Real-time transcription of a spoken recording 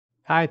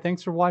Hi,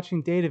 thanks for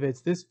watching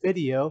DataVids. This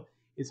video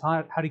is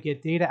how to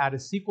get data out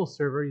of SQL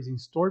Server using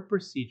stored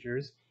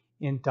procedures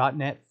in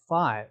 .NET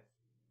 5.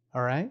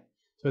 All right,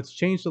 so it's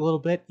changed a little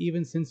bit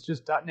even since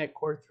just .NET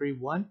Core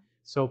 3.1.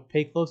 So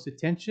pay close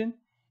attention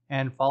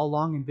and follow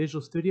along in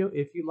Visual Studio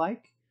if you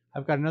like.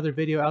 I've got another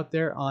video out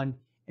there on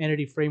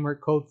Entity Framework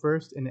Code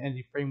First and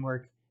Entity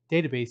Framework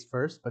Database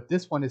First, but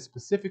this one is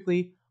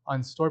specifically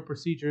on stored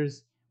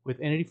procedures with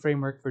Entity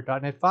Framework for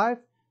 .NET 5.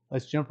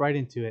 Let's jump right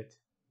into it.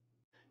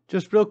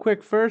 Just real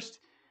quick first,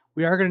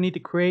 we are going to need to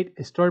create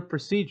a stored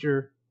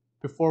procedure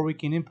before we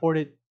can import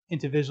it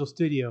into Visual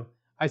Studio.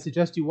 I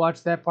suggest you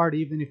watch that part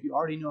even if you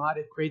already know how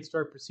to create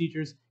stored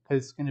procedures,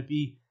 because it's going to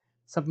be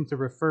something to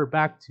refer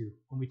back to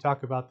when we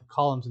talk about the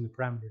columns and the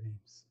parameter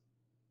names.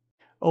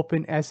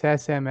 Open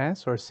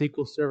SSMS or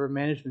SQL Server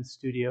Management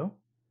Studio,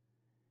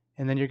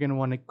 and then you're going to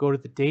want to go to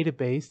the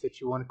database that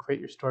you want to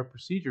create your stored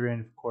procedure in,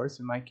 of course.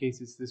 In my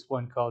case, it's this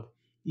one called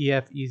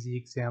EF Easy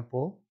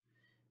Example.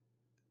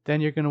 Then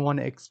you're going to want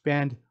to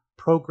expand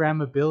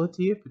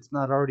programmability if it's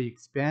not already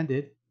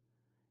expanded.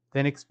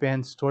 Then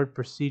expand stored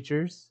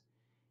procedures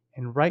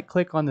and right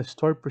click on the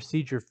stored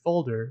procedure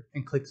folder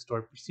and click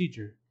stored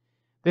procedure.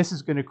 This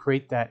is going to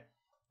create that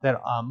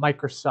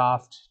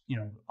Microsoft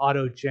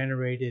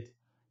auto-generated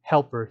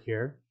helper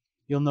here.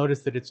 You'll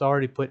notice that it's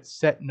already put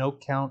set no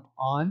count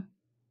on.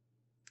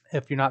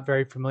 If you're not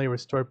very familiar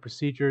with stored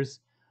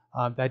procedures,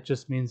 that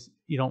just means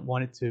you don't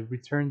want it to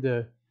return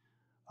the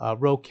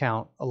row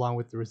count along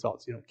with the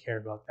results. You don't care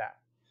about that.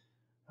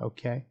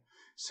 Okay,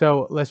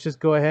 so let's just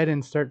go ahead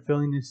and start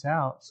filling this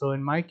out. So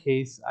in my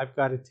case, I've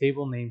got a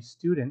table named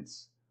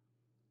students,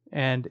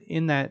 and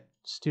in that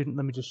student,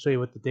 let me just show you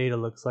what the data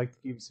looks like to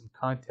give you some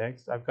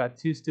context. I've got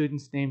 2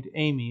 students named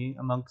Amy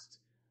amongst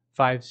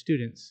 5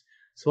 students.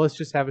 So let's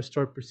just have a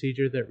stored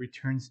procedure that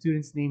returns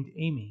students named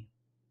Amy.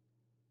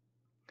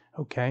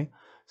 Okay,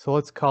 so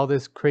let's call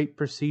this create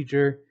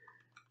procedure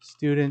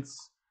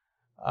students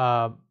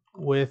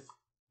with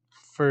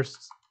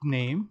first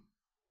name,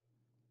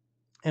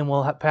 and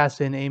we'll pass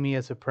in Amy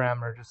as a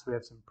parameter just so we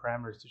have some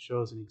parameters to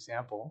show as an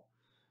example.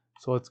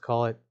 So let's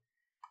call it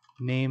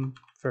name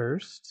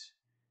first,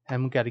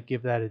 and we've got to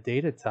give that a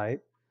data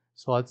type.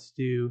 So let's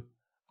do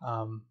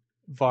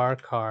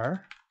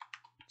varchar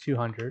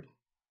 200,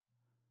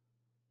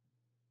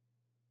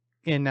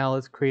 and now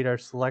let's create our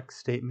select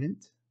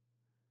statement.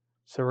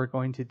 So we're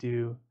going to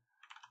do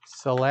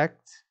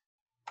select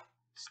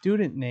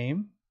student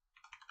name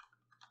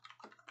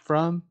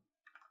from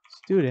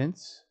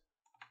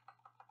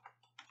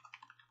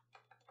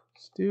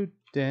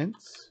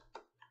students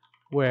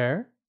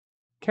where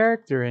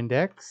character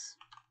index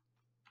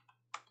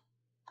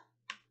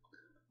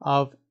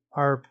of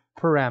our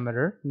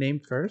parameter name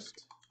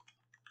first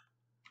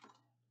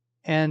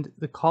and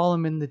the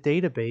column in the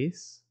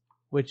database,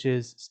 which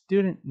is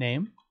student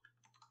name,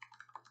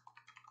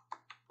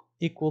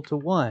 equal to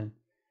 1.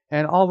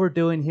 And all we're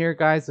doing here,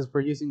 guys, is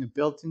we're using a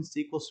built-in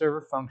SQL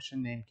Server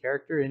function named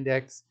character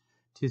index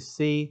to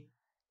see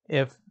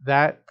if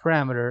that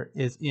parameter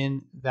is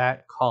in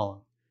that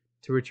column,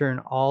 to return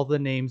all the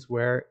names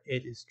where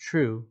it is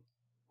true,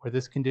 where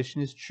this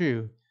condition is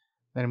true.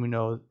 Then we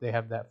know they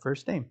have that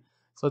first name.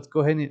 So let's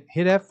go ahead and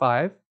hit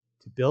F5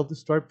 to build the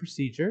stored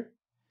procedure.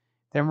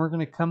 Then we're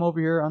going to come over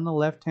here on the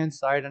left-hand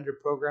side under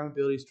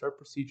Programmability Stored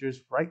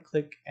Procedures,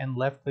 right-click and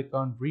left-click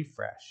on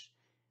Refresh.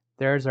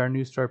 There's our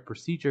new stored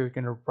procedure. We're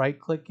going to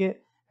right-click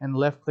it and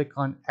left-click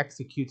on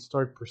Execute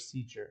Stored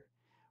Procedure.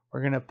 We're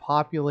going to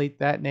populate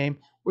that name.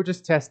 We're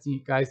just testing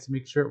it, guys, to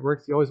make sure it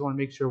works. You always want to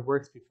make sure it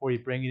works before you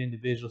bring it into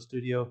Visual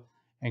Studio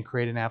and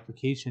create an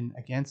application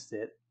against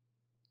it.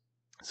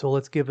 So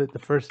let's give it the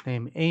first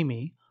name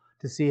Amy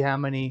to see how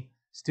many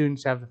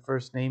students have the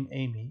first name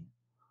Amy.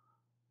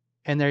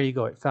 And there you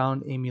go. It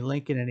found Amy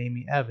Lincoln and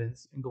Amy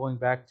Evans. And going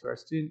back to our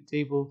student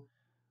table,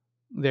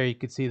 there you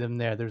could see them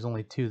there. There's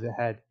only 2 that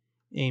had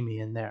Amy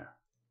in there.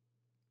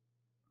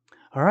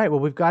 All right, well,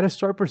 we've got a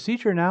stored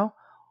procedure now.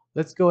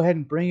 Let's go ahead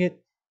and bring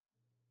it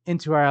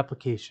into our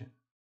application.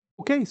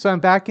 Okay, so I'm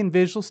back in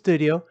Visual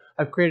Studio.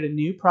 I've created a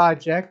new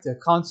project, a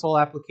console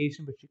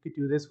application, but you could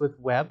do this with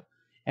web.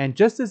 And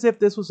just as if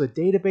this was a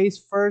database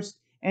first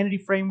entity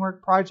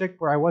framework project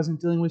where I wasn't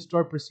dealing with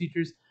stored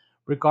procedures,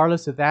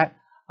 regardless of that,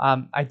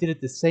 I did it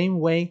the same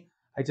way.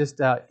 I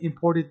just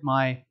imported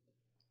my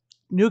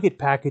NuGet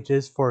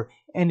packages for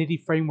Entity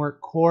Framework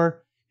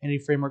Core,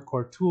 Entity Framework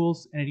Core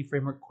Tools, Entity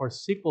Framework Core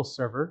SQL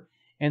Server,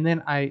 and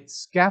then I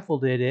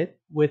scaffolded it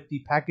with the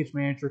Package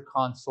Manager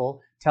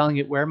console, telling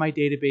it where my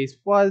database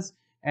was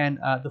and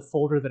the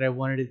folder that I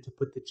wanted it to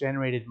put the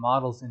generated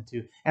models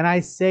into. And I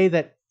say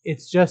that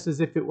it's just as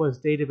if it was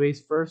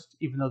database first,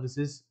 even though this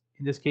is,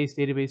 in this case,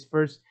 database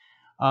first,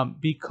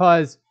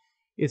 because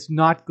it's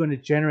not going to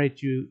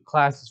generate you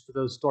classes for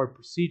those stored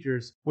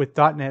procedures with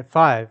 .NET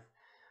 5.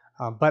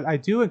 But I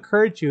do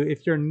encourage you,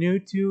 if you're new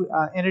to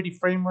Entity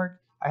Framework,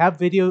 I have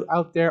video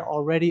out there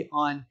already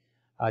on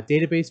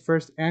database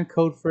first and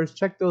code first.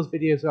 Check those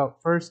videos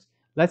out first.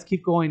 Let's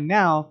keep going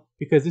now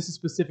because this is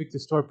specific to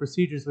stored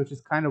procedures, which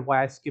is kind of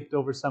why I skipped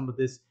over some of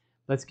this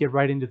let's get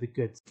right into the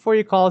goods. Before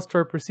you call a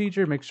stored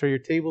procedure, make sure your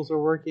tables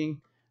are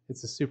working.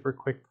 It's a super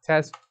quick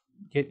test.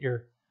 Get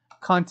your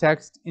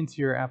context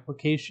into your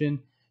application.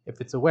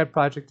 If it's a web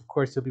project, of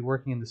course, you'll be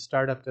working in the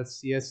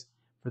startup.cs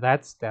for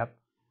that step.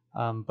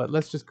 But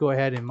let's just go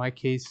ahead, in my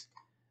case,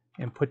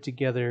 and put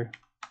together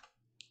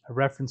a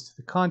reference to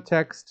the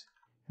context.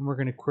 And we're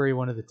going to query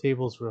one of the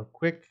tables real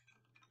quick.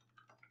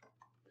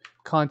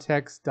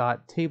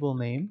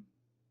 Context.tableName.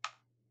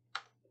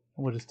 And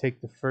we'll just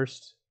take the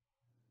first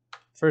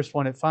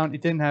one it found.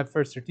 It didn't have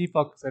first or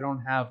default because I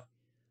don't have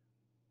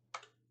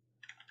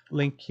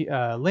link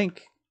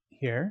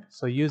here.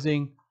 So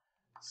using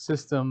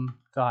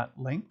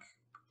system.link.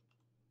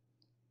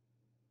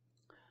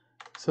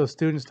 So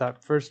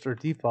students.first or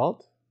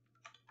default.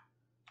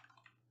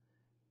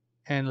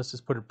 And let's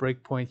just put a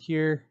breakpoint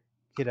here.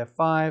 Hit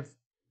F5.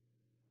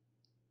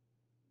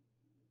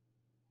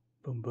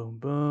 Boom, boom,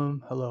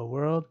 boom. Hello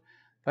world.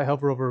 If I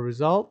hover over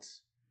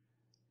results,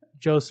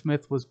 Joe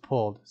Smith was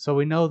pulled. So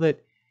we know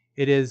that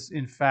it is,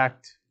 in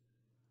fact,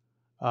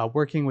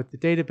 working with the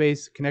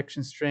database,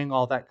 connection string,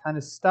 all that kind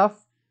of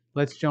stuff.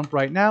 Let's jump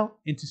right now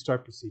into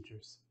start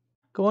procedures.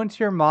 Go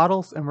into your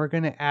models, and we're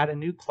going to add a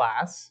new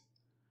class.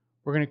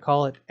 We're going to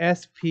call it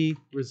SP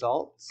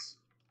results.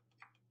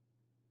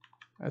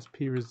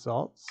 SP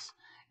results.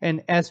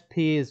 And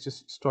SP is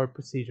just stored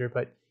procedure,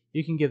 but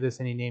you can give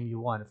this any name you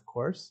want, of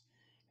course.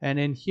 And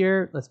in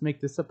here, let's make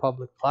this a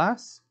public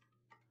class.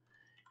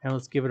 And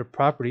let's give it a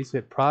property. So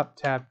hit prop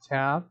tab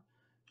tab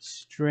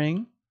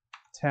string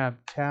tab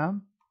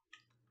tab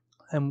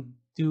and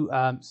do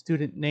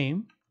student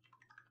name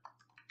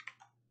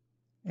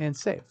and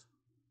save.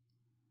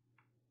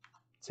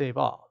 Save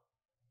all.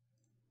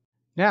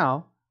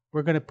 Now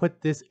we're going to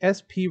put this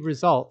SP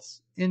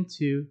results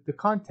into the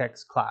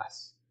context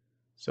class.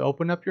 So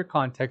open up your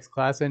context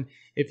class, and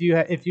if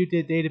you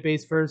did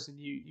database first, and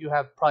you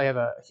probably have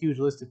a huge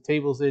list of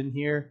tables in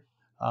here,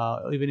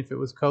 even if it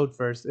was code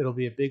first, it'll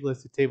be a big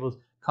list of tables.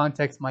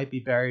 Context might be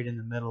buried in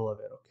the middle of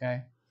it.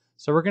 Okay,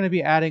 so we're going to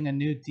be adding a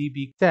new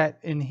DB set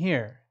in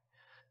here.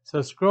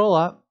 So scroll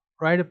up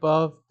right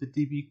above the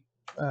DB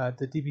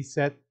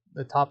set,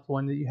 the top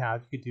one that you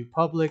have. You could do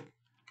public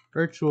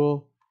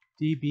virtual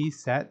DB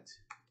set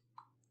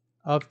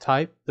of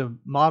type the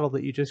model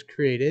that you just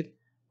created,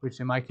 which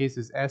in my case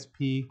is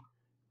SP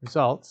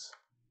results.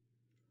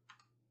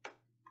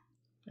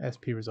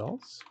 SP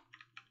results.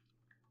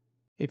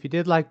 If you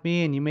did like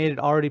me and you made it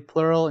already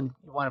plural and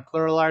you want to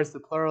pluralize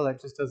the plural,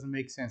 that just doesn't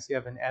make sense. You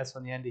have an S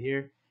on the end of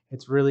here.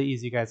 It's really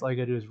easy, guys. All you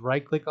gotta do is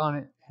right click on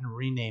it and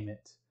rename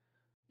it.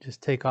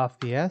 Just take off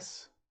the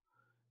S,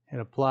 hit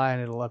apply,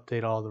 and it'll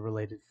update all the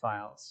related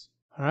files.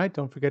 All right,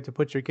 don't forget to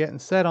put your get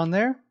and set on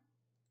there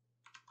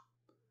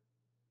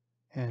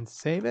and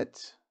save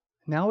it.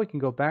 Now we can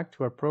go back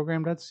to our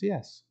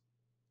program.cs.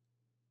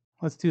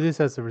 Let's do this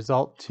as the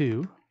result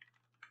 2.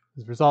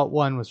 Because result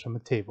 1 was from a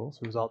table, so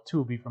result 2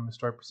 will be from a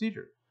stored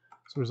procedure.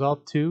 So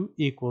result 2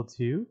 equal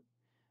to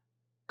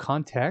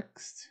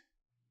context,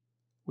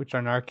 which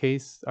in our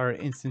case, our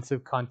instance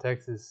of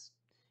context is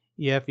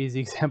EF easy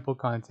example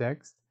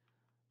context,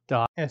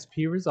 dot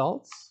SP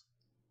results.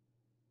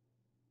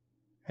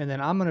 And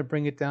then I'm going to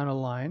bring it down a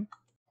line,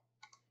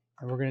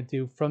 and we're going to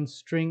do from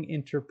string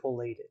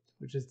interpolated,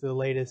 which is the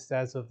latest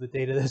as of the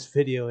date of this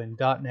video in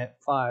 .NET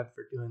 5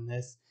 for doing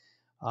this.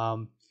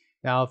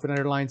 Now, if it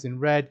underlines in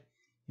red,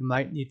 you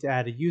might need to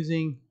add a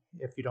using.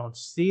 If you don't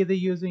see the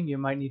using, you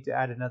might need to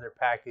add another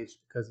package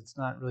because it's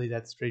not really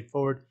that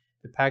straightforward.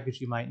 The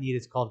package you might need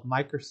is called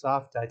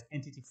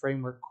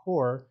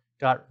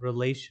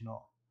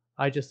Microsoft.entityframeworkcore.relational.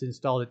 I just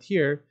installed it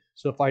here,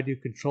 so if I do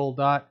control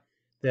dot,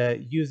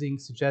 the using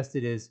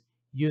suggested is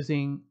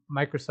using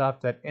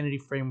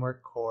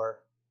Microsoft.entityframeworkcore.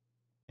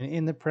 And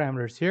in the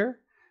parameters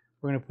here,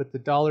 we're going to put the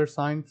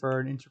 $ for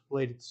an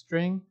interpolated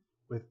string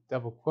with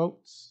double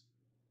quotes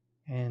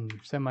and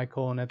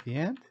semicolon at the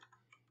end.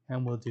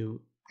 And we'll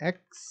do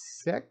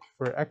exec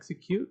for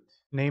execute,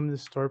 name the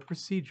stored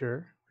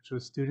procedure, which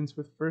was students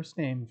with first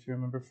name, if you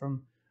remember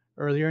from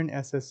earlier in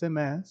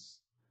SSMS.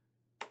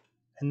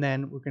 And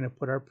then we're going to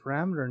put our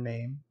parameter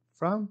name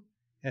from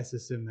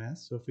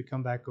SSMS. So if we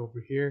come back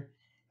over here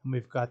and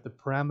we've got the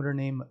parameter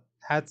name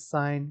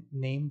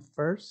 @name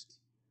first,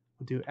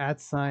 we'll do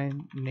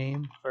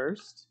 @name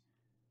first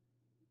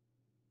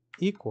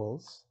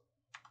equals,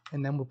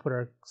 and then we'll put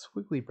our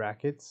squiggly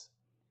brackets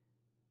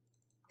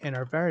and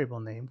our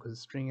variable name, because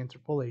it's string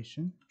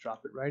interpolation,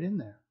 drop it right in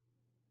there.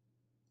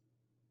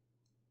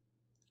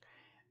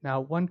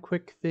 Now, one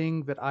quick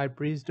thing that I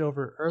breezed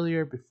over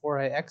earlier before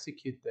I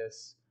execute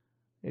this,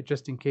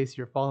 just in case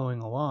you're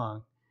following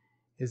along,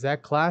 is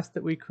that class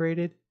that we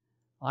created,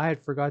 I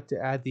had forgot to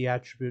add the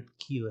attribute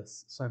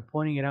keyless. So I'm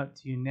pointing it out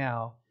to you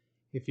now.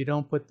 If you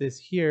don't put this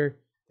here,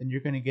 then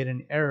you're going to get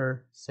an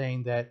error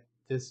saying that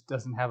this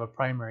doesn't have a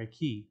primary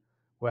key.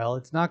 Well,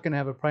 it's not going to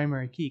have a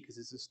primary key because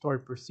it's a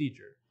stored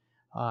procedure.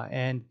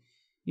 And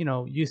you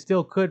know, you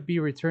still could be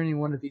returning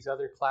one of these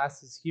other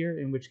classes here,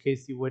 in which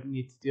case you wouldn't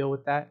need to deal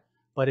with that.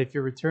 But if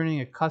you're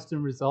returning a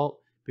custom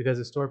result because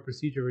a stored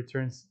procedure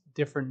returns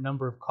different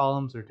number of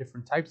columns or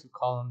different types of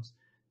columns,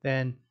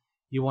 then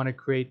you want to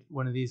create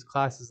one of these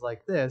classes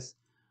like this.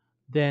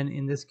 Then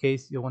in this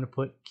case, you'll want to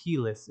put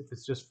keyless if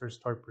it's just for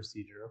stored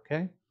procedure,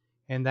 okay?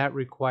 And that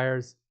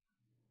requires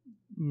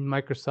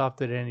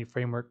Microsoft Identity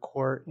Framework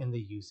Core in the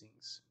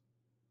usings.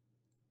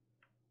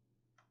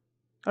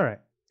 All right,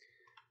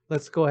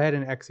 let's go ahead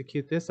and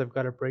execute this. I've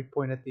got a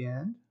breakpoint at the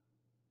end.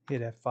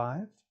 Hit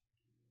F5.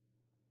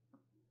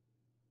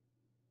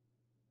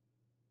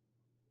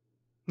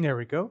 There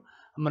we go.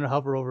 I'm going to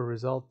hover over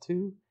result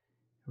 2,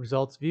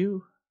 results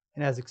view,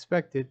 and as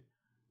expected,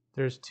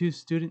 there's two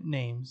student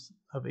names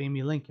of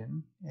Amy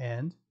Lincoln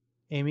and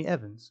Amy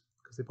Evans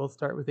because they both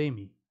start with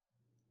Amy.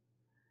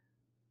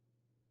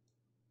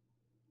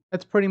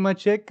 That's pretty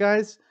much it,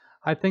 guys.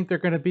 I think there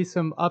are going to be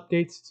some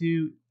updates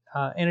to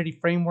Entity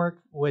Framework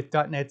with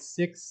 .NET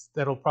 6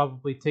 that'll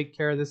probably take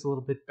care of this a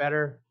little bit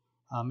better.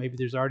 Maybe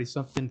there's already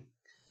something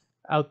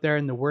out there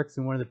in the works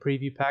in one of the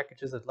preview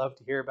packages. I'd love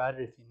to hear about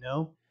it if you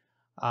know.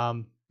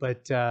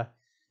 But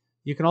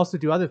you can also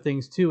do other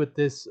things too with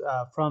this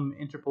from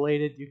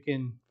interpolated. You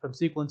can from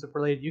SQL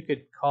interpolated. You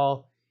could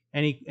call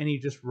any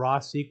just raw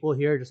SQL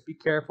here. Just be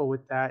careful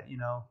with that. You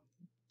know,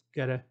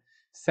 gotta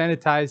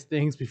sanitize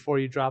things before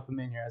you drop them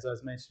in here. As I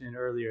was mentioning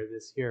earlier,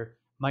 this here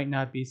might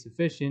not be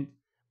sufficient,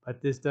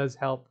 but this does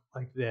help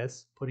like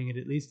this. Putting it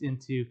at least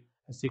into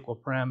a SQL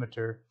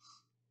parameter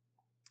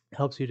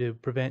helps you to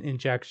prevent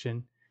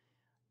injection.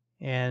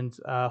 And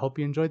hope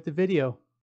you enjoyed the video.